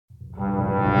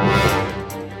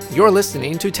You're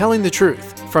listening to Telling the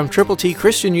Truth from Triple T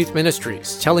Christian Youth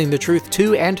Ministries, telling the truth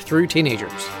to and through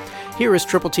teenagers. Here is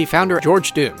Triple T founder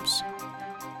George Dooms.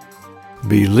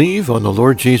 Believe on the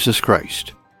Lord Jesus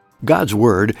Christ. God's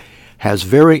Word has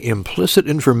very implicit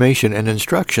information and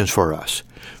instructions for us,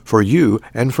 for you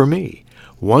and for me,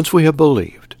 once we have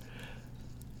believed.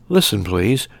 Listen,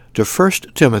 please, to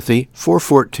 1 Timothy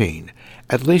 4:14,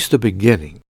 at least the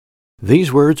beginning.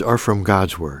 These words are from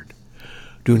God's Word.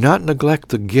 Do not neglect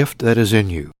the gift that is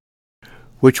in you,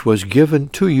 which was given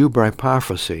to you by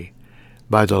prophecy,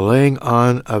 by the laying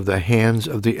on of the hands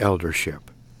of the eldership.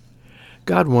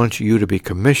 God wants you to be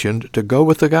commissioned to go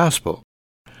with the gospel.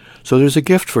 So there's a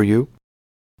gift for you.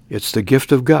 It's the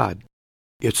gift of God.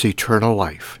 It's eternal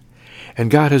life. And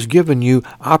God has given you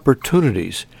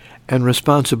opportunities and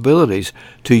responsibilities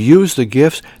to use the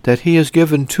gifts that He has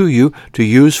given to you to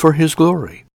use for His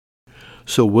glory.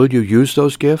 So will you use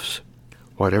those gifts?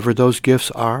 Whatever those gifts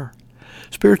are.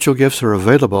 Spiritual gifts are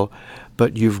available,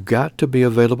 but you've got to be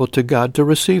available to God to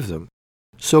receive them.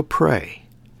 So pray,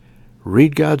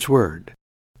 read God's Word,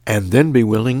 and then be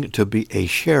willing to be a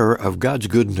sharer of God's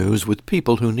good news with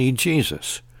people who need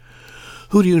Jesus.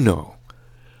 Who do you know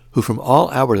who from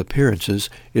all outward appearances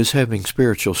is having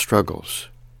spiritual struggles?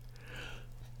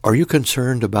 Are you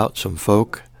concerned about some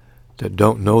folk that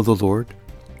don't know the Lord?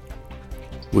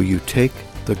 Will you take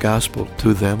the gospel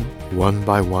to them one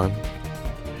by one?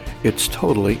 It's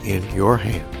totally in your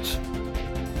hands.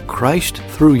 Christ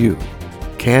through you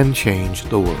can change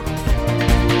the world.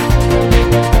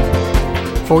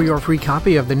 For your free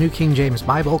copy of the New King James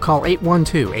Bible, call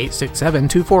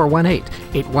 812-867-2418,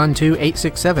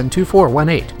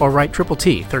 812-867-2418, or write Triple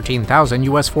T, 13,000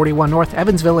 U.S. 41 North,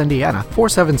 Evansville, Indiana,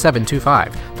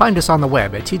 47725. Find us on the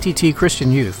web at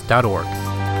tttchristianyouth.org.